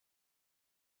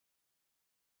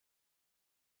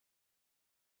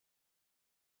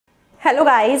Hello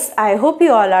guys, I hope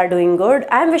you all are doing good.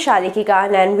 I am Vaishali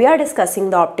Kikan and we are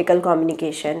discussing the optical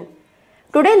communication.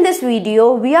 Today in this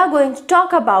video, we are going to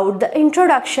talk about the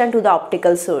introduction to the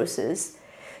optical sources.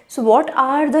 So what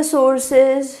are the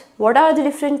sources? What are the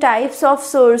different types of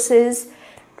sources?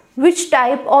 Which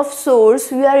type of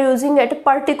source we are using at a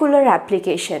particular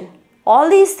application? All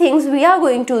these things we are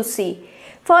going to see.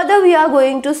 Further, we are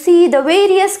going to see the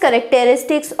various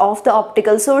characteristics of the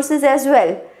optical sources as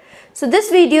well. So this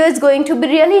video is going to be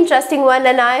really interesting one,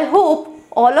 and I hope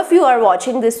all of you are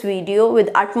watching this video with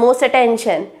utmost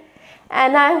attention.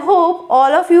 And I hope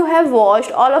all of you have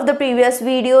watched all of the previous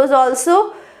videos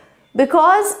also,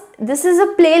 because this is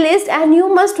a playlist and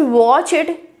you must watch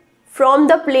it from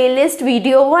the playlist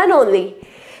video 1 only.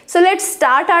 So let's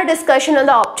start our discussion on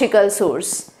the optical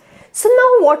source. So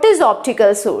now what is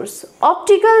optical source?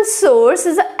 Optical source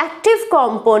is an active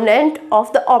component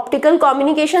of the optical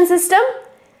communication system.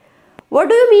 What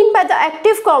do you mean by the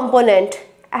active component?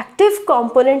 Active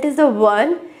component is the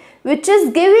one which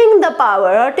is giving the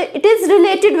power, or it is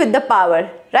related with the power,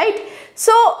 right?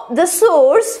 So the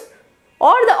source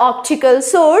or the optical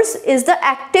source is the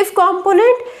active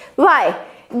component. Why?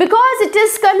 Because it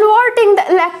is converting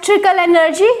the electrical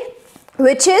energy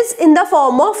which is in the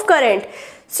form of current.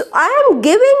 So I am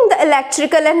giving the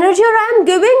electrical energy, or I am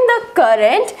giving the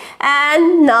current,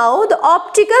 and now the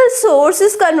optical source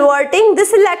is converting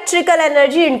this electrical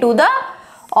energy into the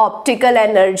optical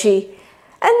energy.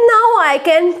 And now I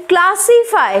can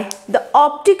classify the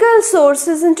optical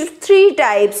sources into 3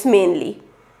 types mainly,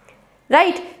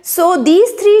 right? So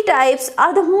these 3 types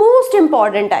are the most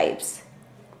important types.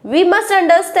 We must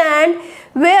understand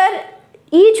where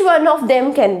each one of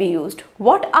them can be used.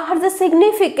 What are the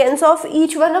significance of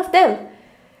each one of them?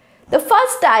 The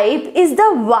first type is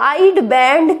the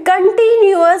wideband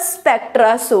continuous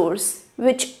spectra source,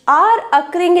 which are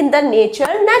occurring in the nature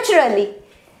naturally,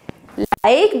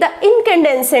 like the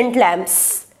incandescent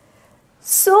lamps.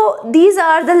 So these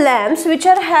are the lamps which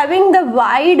are having the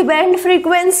wideband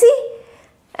frequency,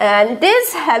 and it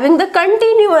is having the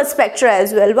continuous spectra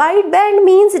as well. Wideband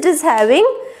means it is having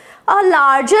a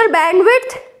larger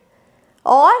bandwidth,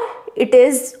 or it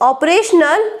is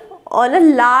operational on a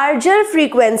larger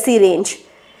frequency range,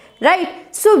 right?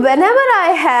 So whenever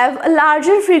I have a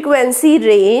larger frequency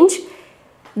range,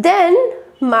 then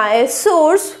my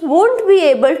source won't be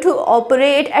able to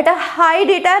operate at a high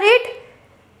data rate,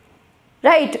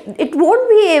 right? It won't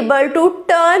be able to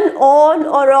turn on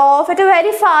or off at a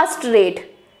very fast rate.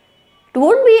 It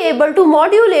won't be able to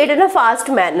modulate in a fast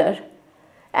manner.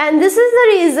 And this is the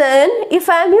reason, if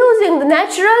I am using the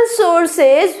natural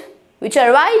sources which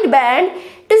are wideband,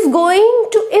 it is going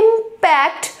to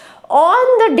impact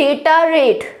on the data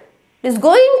rate. It is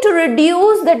going to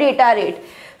reduce the data rate.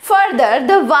 Further,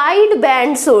 the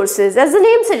wideband sources, as the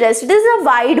name suggests, it is a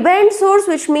wideband source,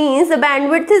 which means the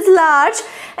bandwidth is large,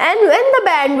 and when the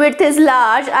bandwidth is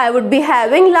large, I would be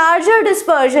having larger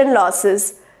dispersion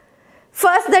losses.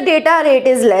 First, the data rate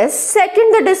is less.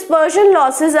 Second, the dispersion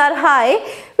losses are high,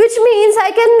 which means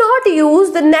I cannot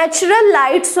use the natural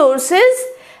light sources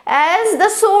as the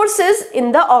sources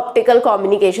in the optical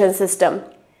communication system.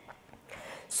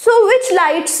 So which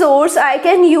light source I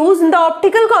can use in the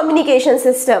optical communication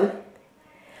system?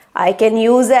 I can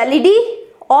use LED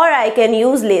or I can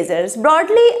use lasers.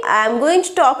 Broadly, I am going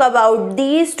to talk about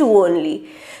these 2 only.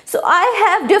 So I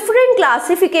have different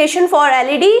classification for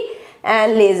LED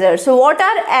and laser. So what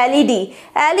are LED?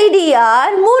 LED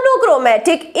are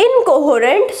monochromatic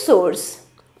incoherent source.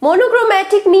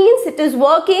 Monochromatic means it is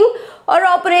working or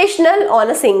operational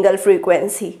on a single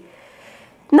frequency.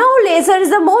 Now laser is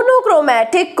a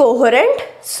monochromatic coherent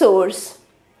source.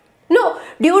 Now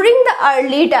during the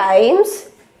early times,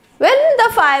 when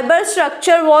the fiber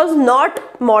structure was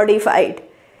not modified,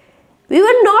 we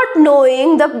were not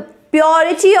knowing the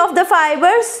purity of the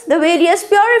fibers, the various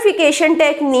purification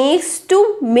techniques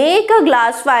to make a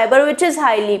glass fiber which is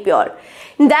highly pure.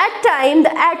 In that time,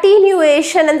 the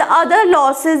attenuation and the other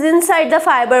losses inside the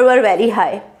fiber were very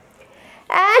high.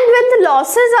 And when the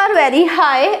losses are very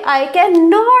high, I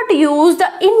cannot use the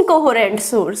incoherent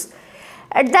source.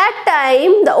 At that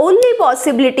time, the only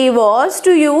possibility was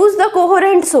to use the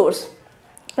coherent source,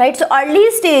 right? So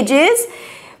early stages,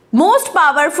 most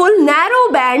powerful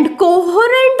narrow band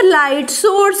coherent light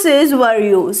sources were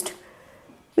used.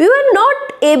 We were not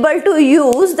able to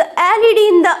use the LED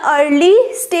in the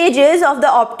early stages of the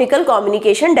optical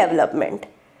communication development,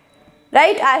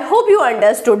 right? I hope you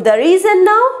understood the reason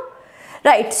now,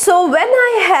 right? So when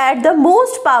I had the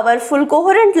most powerful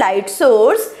coherent light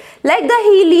source like the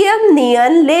helium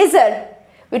neon laser,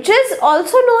 which is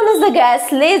also known as the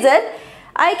gas laser,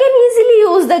 I can easily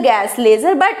use the gas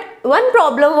laser, but one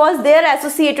problem was there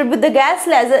associated with the gas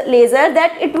laser,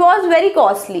 that it was very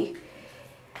costly.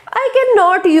 I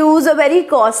cannot use a very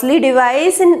costly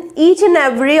device in each and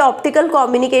every optical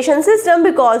communication system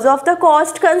because of the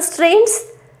cost constraints,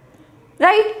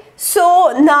 right?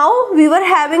 So now we were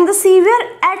having the severe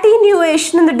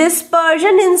attenuation and the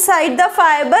dispersion inside the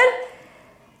fiber,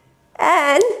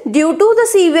 and due to the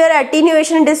severe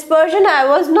attenuation and dispersion, I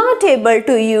was not able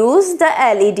to use the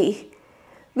LED.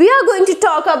 We are going to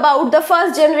talk about the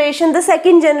first generation, the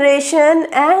second generation,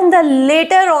 and the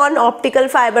later on optical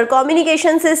fiber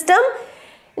communication system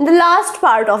in the last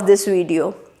part of this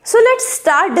video. So let's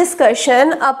start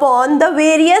discussion upon the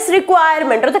various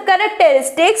requirements or the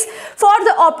characteristics for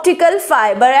the optical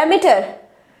fiber emitter.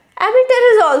 Emitter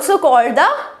is also called the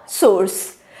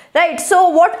source, right? So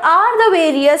what are the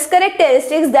various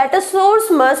characteristics that a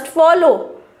source must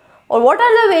follow, or what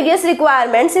are the various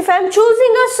requirements? If I am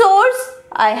choosing a source,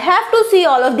 I have to see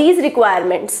all of these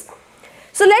requirements.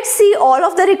 So let's see all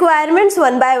of the requirements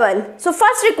one by one. So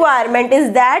first requirement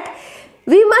is that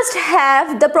we must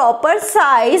have the proper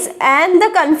size and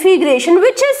the configuration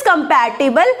which is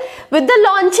compatible with the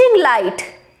launching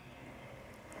light.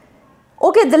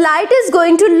 Okay, the light is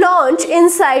going to launch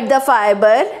inside the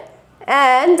fiber,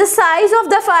 and the size of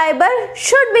the fiber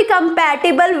should be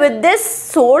compatible with this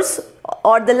source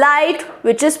or the light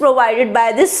which is provided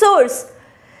by this source.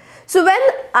 So when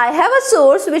I have a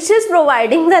source which is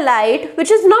providing the light which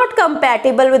is not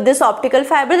compatible with this optical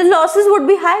fiber, the losses would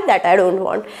be high, that I don't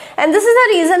want. And this is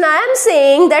the reason I am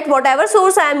saying that whatever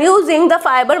source I am using, the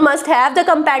fiber must have the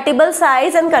compatible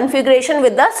size and configuration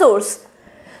with the source,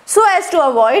 so as to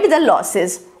avoid the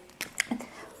losses.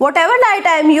 Whatever light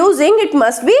I am using, it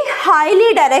must be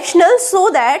highly directional so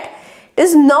that it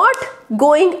is not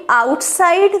going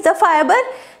outside the fiber.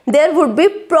 There would be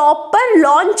proper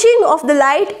launching of the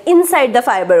light inside the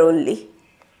fiber only.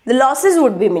 The losses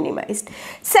would be minimized.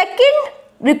 Second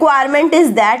requirement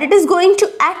is that it is going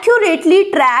to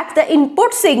accurately track the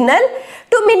input signal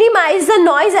to minimize the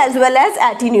noise as well as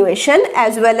attenuation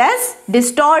as well as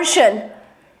distortion,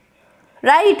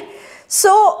 right?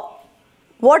 So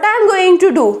what I am going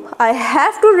to do, I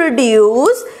have to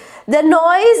reduce the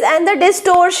noise and the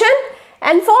distortion,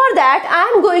 and for that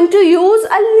I am going to use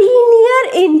a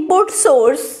linear input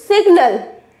source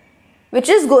signal which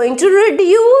is going to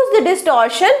reduce the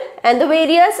distortion and the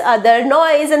various other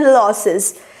noise and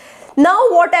losses. Now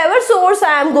whatever source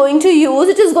I am going to use,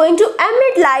 it is going to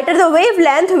emit light at the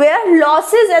wavelength where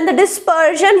losses and the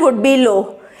dispersion would be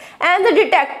low and the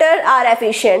detector are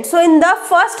efficient. So in the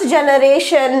first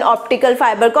generation optical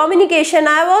fiber communication,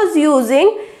 I was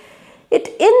using it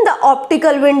in the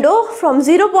optical window from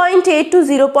 0.8 to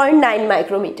 0.9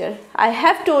 micrometer. I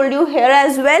have told you here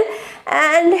as well,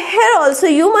 and here also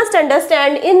you must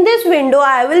understand, in this window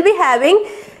I will be having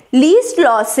least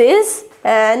losses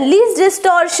and least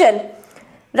distortion,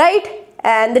 right?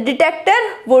 And the detector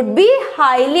would be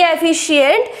highly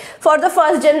efficient for the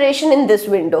first generation in this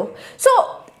window. So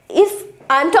if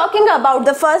I am talking about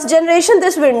the first generation,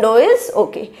 this window is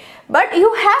okay. But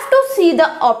you have to see the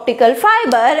optical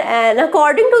fiber, and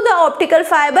according to the optical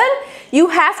fiber you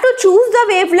have to choose the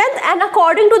wavelength, and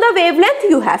according to the wavelength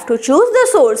you have to choose the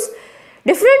source.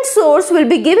 Different source will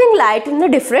be giving light in a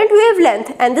different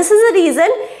wavelength, and this is the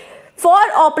reason for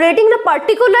operating the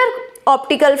particular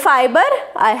optical fiber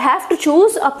I have to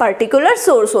choose a particular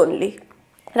source only,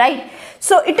 right?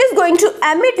 So it is going to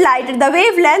emit light at the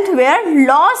wavelength where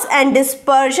loss and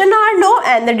dispersion are low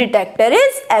and the detector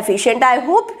is efficient. I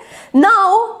hope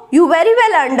now you very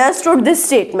well understood this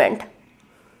statement,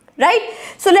 right?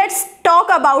 So let's talk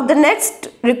about the next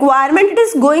requirement. It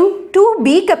is going to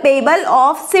be capable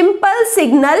of simple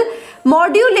signal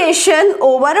modulation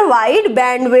over a wide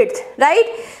bandwidth,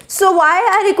 right? So why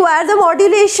I require the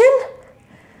modulation?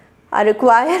 I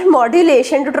require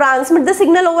modulation to transmit the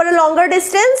signal over a longer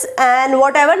distance, and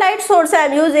whatever light source I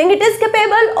am using, it is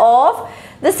capable of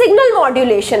the signal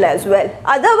modulation as well.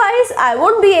 Otherwise, I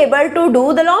won't be able to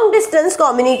do the long distance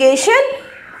communication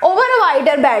over a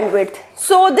wider bandwidth.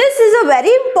 So this is a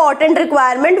very important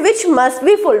requirement which must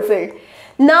be fulfilled.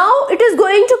 Now it is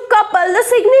going to couple the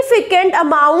significant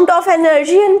amount of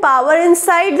energy and power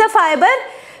inside the fiber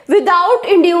without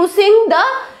inducing the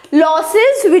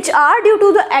losses which are due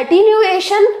to the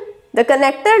attenuation, the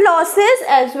connector losses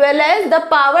as well as the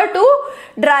power to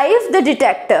drive the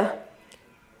detector.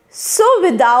 So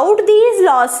without these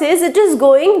losses,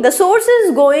 the source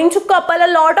is going to couple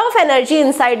a lot of energy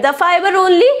inside the fiber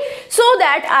only, so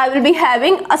that I will be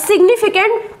having a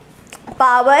significant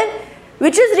power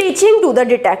which is reaching to the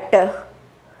detector,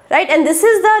 right? And this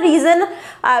is the reason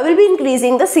I will be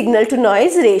increasing the signal to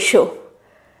noise ratio.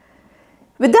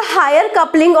 With the higher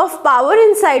coupling of power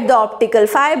inside the optical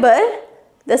fiber,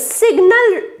 the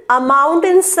signal amount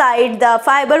inside the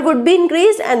fiber would be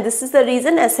increased, and this is the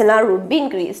reason SNR would be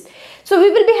increased. So we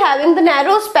will be having the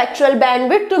narrow spectral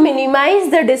bandwidth to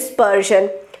minimize the dispersion.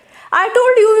 I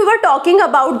told you we were talking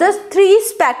about the 3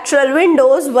 spectral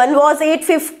windows. One was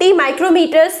 850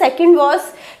 micrometer, second was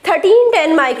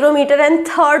 1310 micrometer, and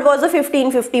third was a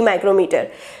 1550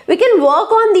 micrometer. We can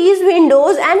work on these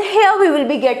windows, and here we will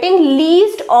be getting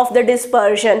least of the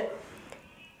dispersion.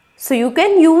 So you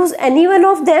can use any one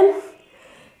of them,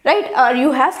 right? Or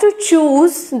you have to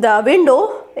choose the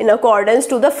window in accordance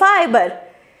to the fiber,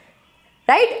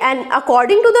 right? And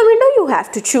according to the window you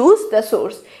have to choose the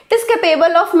source. It is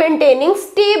capable of maintaining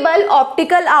stable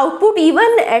optical output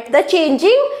even at the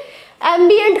changing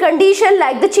ambient condition,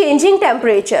 like the changing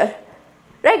temperature,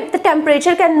 right? The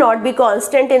temperature cannot be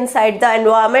constant inside the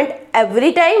environment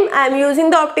every time I am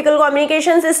using the optical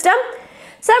communication system.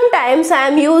 Sometimes I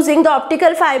am using the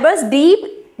optical fibers deep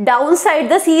downside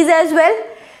the seas as well.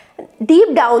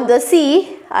 Deep down the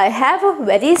sea, I have a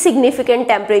very significant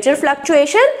temperature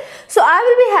fluctuation. So I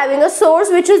will be having a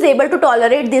source which is able to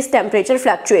tolerate this temperature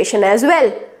fluctuation as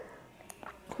well.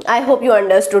 I hope you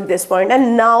understood this point.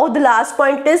 And now the last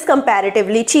point is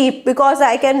comparatively cheap, because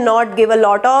I cannot give a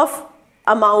lot of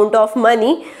amount of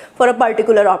money for a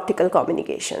particular optical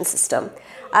communication system.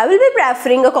 I will be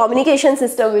preferring a communication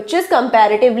system which is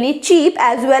comparatively cheap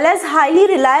as well as highly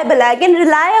reliable. I can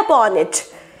rely upon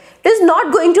it. It is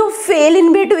not going to fail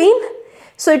in between.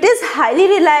 So it is highly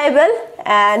reliable,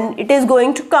 and it is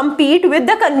going to compete with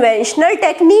the conventional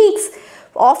techniques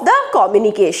of the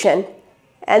communication.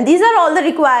 And these are all the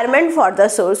requirements for the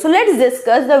source. So let's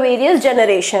discuss the various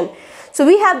generation. So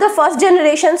we have the first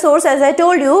generation source. As I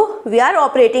told you, we are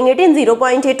operating it in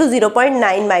 0.8 to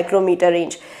 0.9 micrometer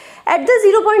range. At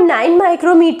the 0.9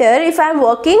 micrometer, if I am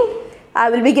working, I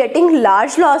will be getting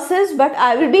large losses, but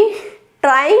I will be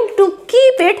trying to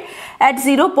keep it at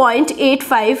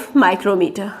 0.85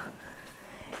 micrometer.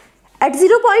 At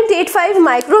 0.85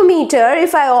 micrometer,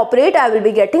 if I operate, I will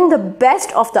be getting the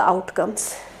best of the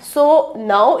outcomes. So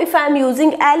now if I am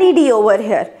using LED over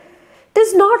here, it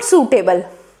is not suitable.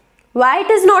 Why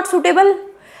it is not suitable?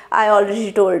 I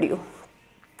already told you.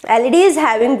 LED is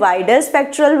having wider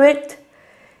spectral width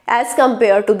as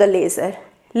compared to the laser.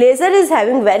 Laser is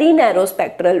having very narrow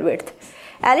spectral width.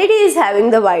 LED is having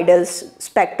the widest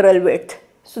spectral width.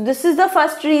 So this is the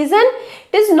first reason.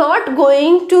 It is not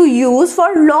going to use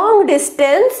for long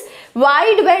distance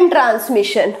wideband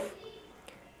transmission,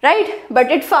 right?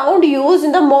 But it found use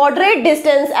in the moderate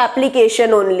distance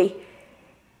application only,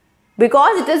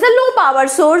 because it is a low power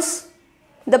source.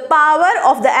 The power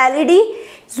of the LED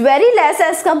is very less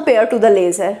as compared to the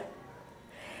laser.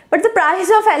 But the price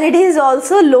of LED is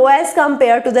also low as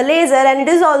compared to the laser, and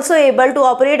it is also able to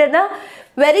operate in a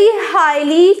very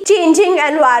highly changing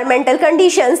environmental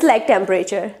conditions like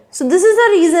temperature. So this is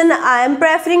the reason I am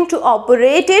preferring to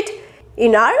operate it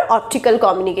in our optical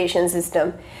communication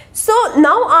system. So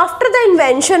now after the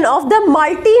invention of the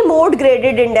multi-mode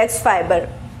graded index fiber,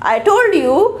 I told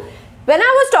you when I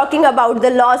was talking about the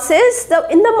losses,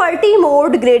 in the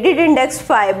multi-mode graded index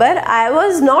fiber, I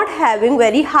was not having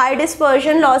very high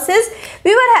dispersion losses.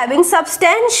 We were having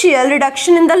substantial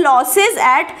reduction in the losses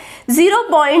at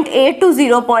 0.8 to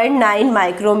 0.9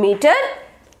 micrometer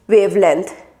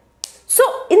wavelength. So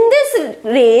in this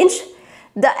range,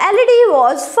 the LED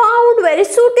was found very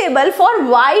suitable for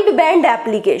wideband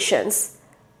applications.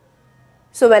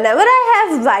 So whenever I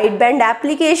have wideband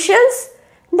applications,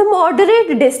 the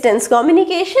moderate distance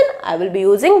communication, I will be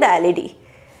using the LED,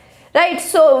 right?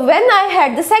 So when I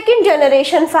had the second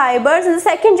generation fibers, in the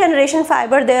second generation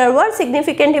fiber there were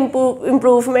significant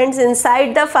improvements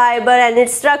inside the fiber and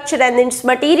its structure and its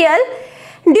material,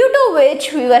 due to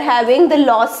which we were having the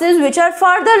losses which are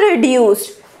further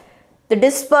reduced. The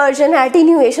dispersion,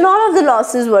 attenuation, all of the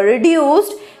losses were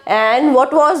reduced. And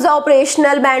what was the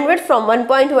operational bandwidth? From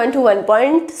 1.1 to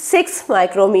 1.6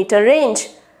 micrometer range.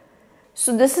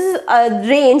 So this is a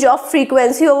range of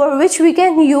frequency over which we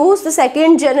can use the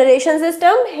second generation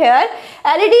system. Here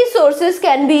LED sources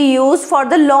can be used for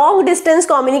the long distance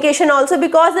communication also,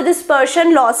 because the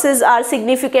dispersion losses are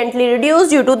significantly reduced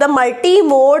due to the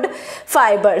multi-mode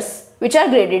fibers which are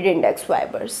graded index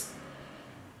fibers.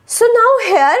 So now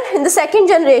here in the second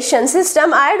generation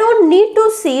system, I don't need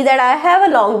to see that I have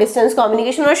a long distance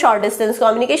communication or short distance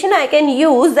communication. I can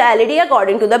use the LED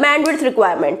according to the bandwidth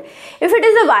requirement. If it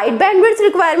is a wide bandwidth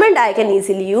requirement, I can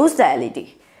easily use the LED.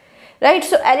 Right,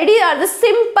 so LED are the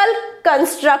simple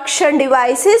construction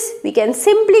devices. We can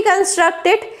simply construct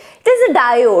it. It is a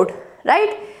diode,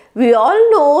 right? We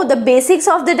all know the basics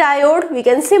of the diode. We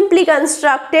can simply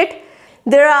construct it.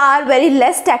 There are very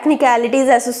less technicalities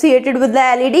associated with the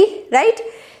LED, right?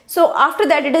 So after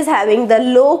that, it is having the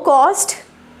low cost,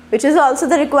 which is also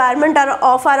the requirement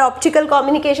of our optical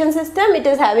communication system. It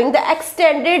is having the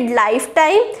extended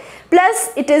lifetime,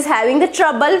 plus it is having the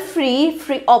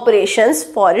trouble-free operations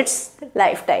for its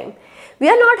lifetime. We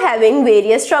are not having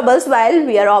various troubles while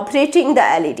we are operating the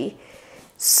LED.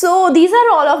 So these are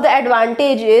all of the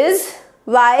advantages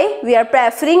why we are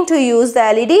preferring to use the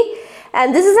LED,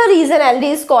 and this is the reason LED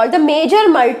is called the major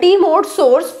multi-mode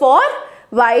source for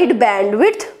wide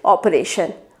bandwidth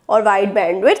operation or wide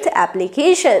bandwidth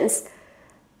applications,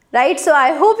 right? So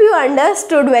I hope you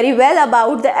understood very well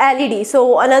about the LED.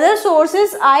 So another source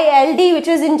is ILD, which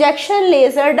is injection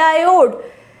laser diode,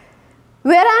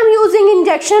 where I am using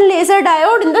injection laser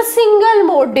diode in the single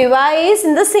mode device,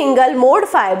 in the single mode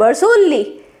fibers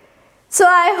only. So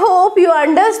I hope you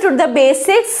understood the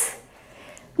basics.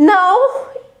 Now,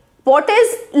 what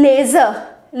is laser?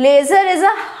 Laser is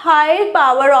a high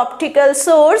power optical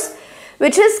source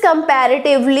which is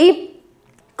comparatively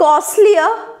costlier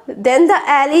than the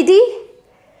LED,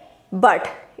 but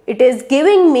it is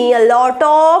giving me a lot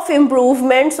of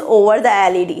improvements over the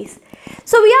LEDs.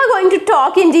 So we are going to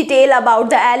talk in detail about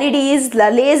the LEDs, the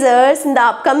lasers in the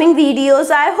upcoming videos.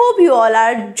 I hope you all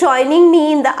are joining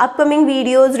me in the upcoming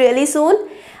videos really soon.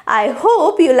 I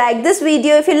hope you like this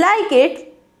video. If you like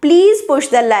it, please push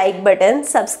the like button,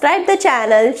 subscribe the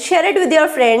channel, share it with your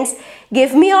friends,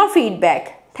 give me your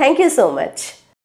feedback. Thank you so much.